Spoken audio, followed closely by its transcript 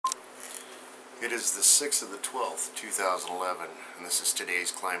It is the 6th of the 12th, 2011, and this is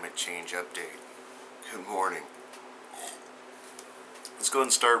today's climate change update. Good morning. Let's go ahead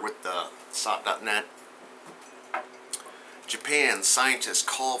and start with SOT.net. Japan scientists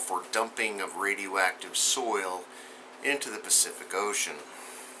call for dumping of radioactive soil into the Pacific Ocean.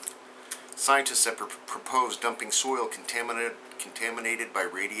 Scientists have proposed dumping soil contaminated by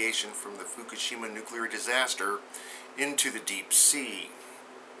radiation from the Fukushima nuclear disaster into the deep sea.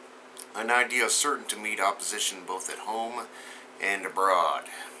 An idea certain to meet opposition both at home and abroad.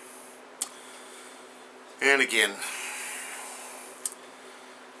 And again,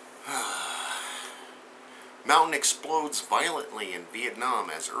 mountain explodes violently in Vietnam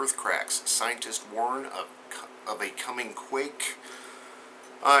as earth cracks. Scientists warn of a coming quake.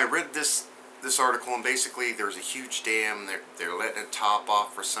 I read this article, and basically there's a huge dam. They're letting it top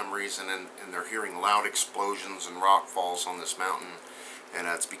off for some reason, and they're hearing loud explosions and rock falls on this mountain. And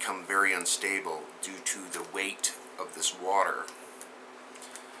it's become very unstable due to the weight of this water.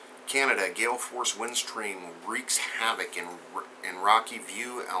 Canada, gale force wind stream wreaks havoc in Rocky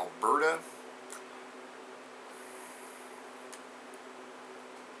View, Alberta.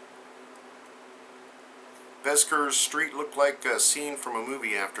 Besker's street looked like a scene from a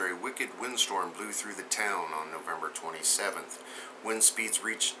movie after a wicked windstorm blew through the town on November 27th. Wind speeds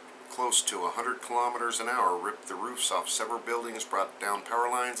reached close to 100 kilometers an hour, ripped the roofs off several buildings, brought down power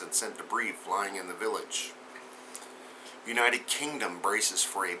lines, and sent debris flying in the village. United Kingdom braces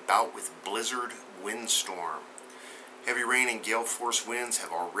for a bout with blizzard windstorm. Heavy rain and gale force winds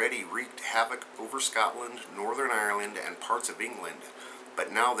have already wreaked havoc over Scotland, Northern Ireland, and parts of England,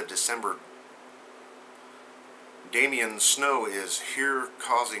 but now the December Damien snow is here,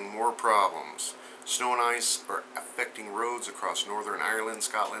 causing more problems. Snow and ice are affecting roads across Northern Ireland,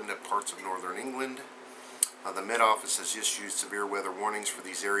 Scotland, and parts of Northern England. The Met Office has issued severe weather warnings for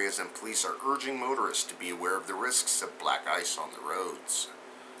these areas, and police are urging motorists to be aware of the risks of black ice on the roads.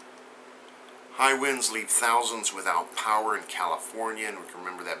 High winds leave thousands without power in California, and we can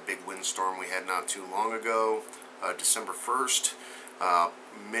remember that big windstorm we had not too long ago, December 1st.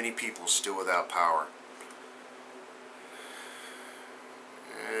 Many people still without power.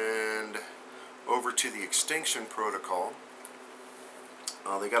 And over to the Extinction Protocol.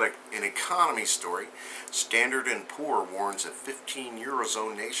 They got an economy story. Standard & Poor warns of 15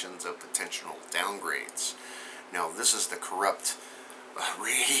 Eurozone nations of potential downgrades. Now, this is the corrupt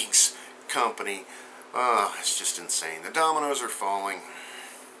ratings company. It's just insane. The dominoes are falling.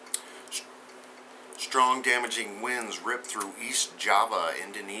 Strong, damaging winds ripped through East Java,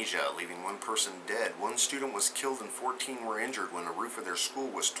 Indonesia, leaving one person dead. One student was killed and 14 were injured when a roof of their school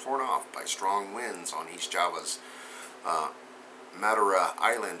was torn off by strong winds on East Java's Madura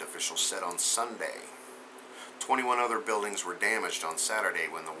Island, officials said on Sunday. 21 other buildings were damaged on Saturday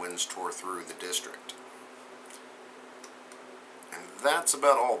when the winds tore through the district. And that's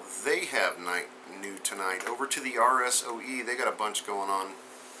about all they have new tonight. Over to the RSOE, they got a bunch going on.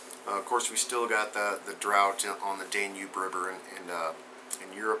 Of course, we still got the drought on the Danube River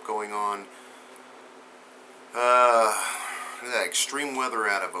in Europe going on. That extreme weather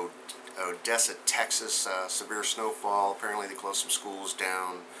out of Odessa, Texas. Severe snowfall. Apparently they closed some schools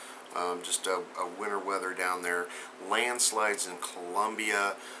down. Just a winter weather down there. Landslides in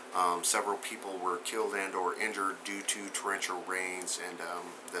Colombia. Several people were killed and or injured due to torrential rains and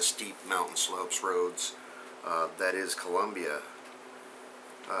the steep mountain slopes roads. That is Colombia.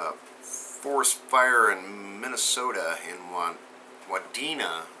 Forest fire in Minnesota in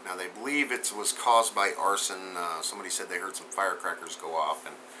Wadena. Now they believe it was caused by arson. Somebody said they heard some firecrackers go off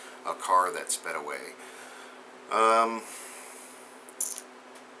and a car that sped away.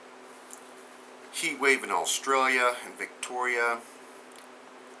 Heat wave in Australia and Victoria.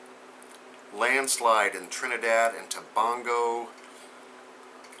 Landslide in Trinidad and Tobago.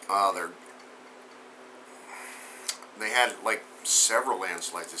 They had like several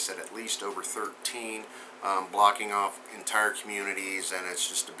landslides. They said at least over 13, blocking off entire communities, and it's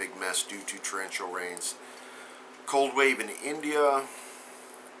just a big mess due to torrential rains. Cold wave in India.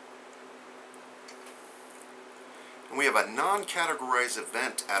 And we have a non-categorized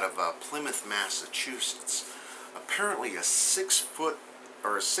event out of Plymouth, Massachusetts. Apparently a 6-foot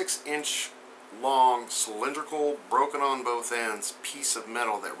or a 6-inch long cylindrical, broken on both ends piece of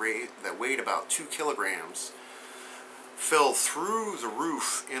metal that weighed about 2 kilograms fell through the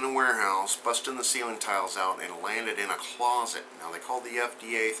roof in a warehouse, busting the ceiling tiles out, and landed in a closet. Now, they called the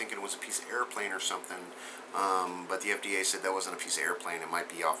FDA thinking it was a piece of airplane or something, but the FDA said that wasn't a piece of airplane. It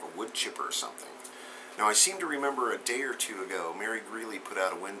might be off a wood chipper or something. Now, I seem to remember a day or two ago, Mary Greeley put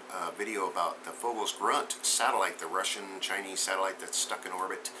out a video about the Phobos Grunt satellite, the Russian-Chinese satellite that's stuck in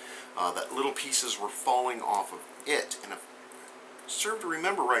orbit. that little pieces were falling off of it. And if I serve to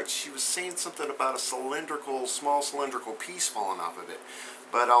remember right, she was saying something about a small cylindrical piece falling off of it.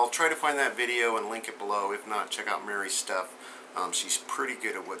 But I'll try to find that video and link it below. If not, check out Mary's stuff. She's pretty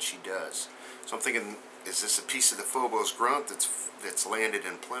good at what she does. So I'm thinking, is this a piece of the Phobos grunt that's landed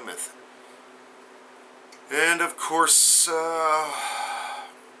in Plymouth? And of course,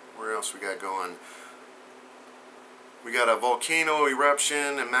 where else we got going? We got a volcano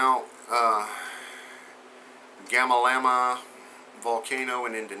eruption in Mount Gamalama Volcano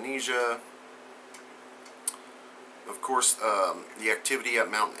in Indonesia. Of course, the activity at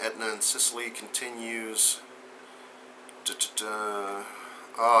Mount Etna in Sicily continues.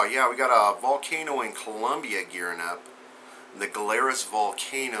 Oh yeah, we got a volcano in Colombia gearing up. The Galeras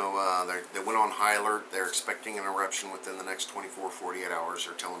Volcano, they went on high alert. They're expecting an eruption within the next 48 hours.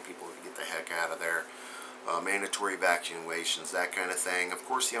 They're telling people to get the heck out of there. Mandatory evacuations, that kind of thing. Of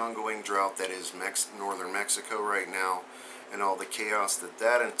course, the ongoing drought that is northern Mexico right now, and all the chaos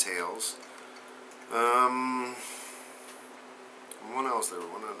that entails. What else? There was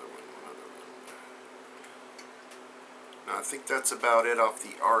one other one. Now, I think that's about it off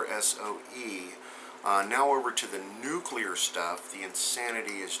the RSOE. Now over to the nuclear stuff. The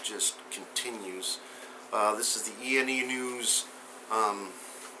insanity just continues. This is the ENE News.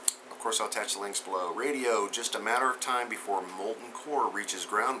 Of course, I'll attach the links below. Radio, just a matter of time before molten core reaches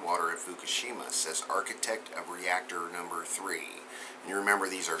groundwater at Fukushima, says architect of reactor number 3. And you remember,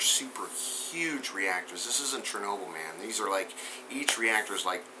 these are super huge reactors. This isn't Chernobyl, man. These are like, each reactor is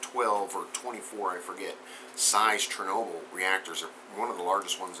like 12 or 24, I forget, size Chernobyl reactors. Are one of the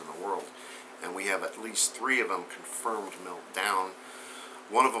largest ones in the world. And we have at least 3 of them confirmed meltdown.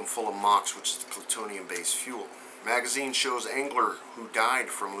 One of them full of MOX, which is the plutonium-based fuel. Magazine shows angler who died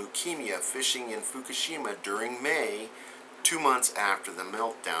from leukemia fishing in Fukushima during May, 2 months after the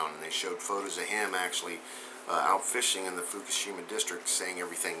meltdown. And they showed photos of him actually out fishing in the Fukushima district, saying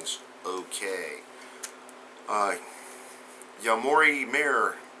everything's okay. Yaomori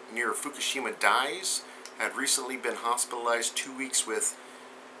mayor near Fukushima dies. Had recently been hospitalized 2 weeks with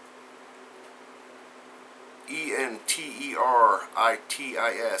enteritis,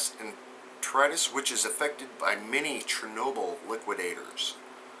 enteritis, which is affected by many Chernobyl liquidators.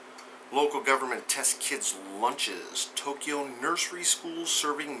 Local government tests kids' lunches. Tokyo nursery schools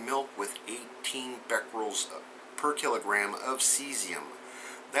serving milk with 18 becquerels per kilogram of cesium.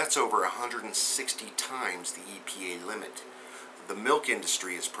 That's over 160 times the EPA limit. The milk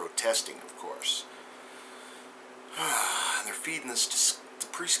industry is protesting, of course. They're feeding this to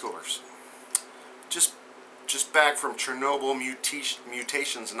preschoolers. Just back from Chernobyl,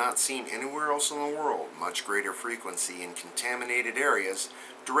 mutations not seen anywhere else in the world. Much greater frequency in contaminated areas,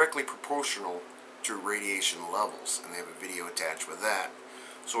 directly proportional to radiation levels. And they have a video attached with that.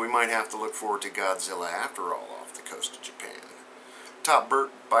 So we might have to look forward to Godzilla after all off the coast of Japan. Top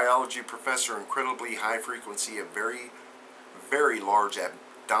biology professor, incredibly high frequency of very, very large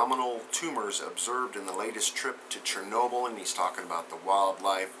abdominal tumors observed in the latest trip to Chernobyl, and he's talking about the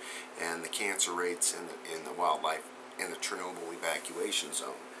wildlife and the cancer rates in the wildlife in the Chernobyl evacuation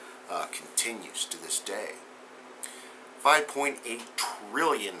zone. Continues to this day. 5.8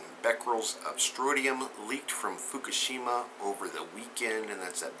 trillion becquerels of strontium leaked from Fukushima over the weekend, and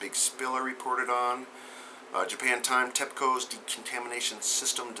that's that big spill I reported on. Japan Time, TEPCO's decontamination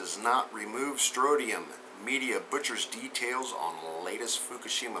system does not remove strontium. Media butchers details on latest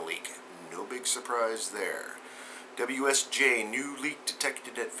Fukushima leak. No big surprise there. WSJ, new leak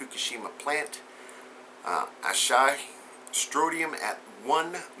detected at Fukushima plant. Asahi, strontium at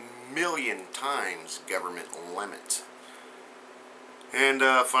 1 million times government limit. And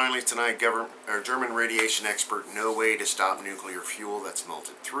finally tonight, German radiation expert, no way to stop nuclear fuel that's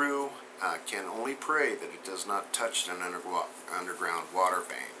melted through. Can only pray that it does not touch an underground water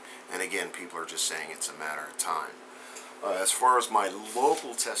vein. And again, people are just saying it's a matter of time. As far as my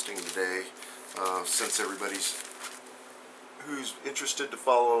local testing today, since everybody's who's interested to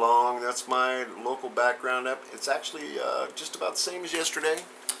follow along, that's my local background up. It's actually just about the same as yesterday.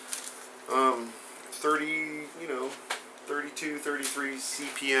 32, 33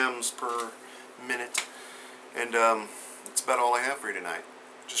 CPMs per minute. And that's about all I have for you tonight.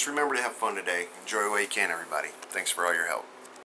 Just remember to have fun today. Enjoy while you can, everybody. Thanks for all your help.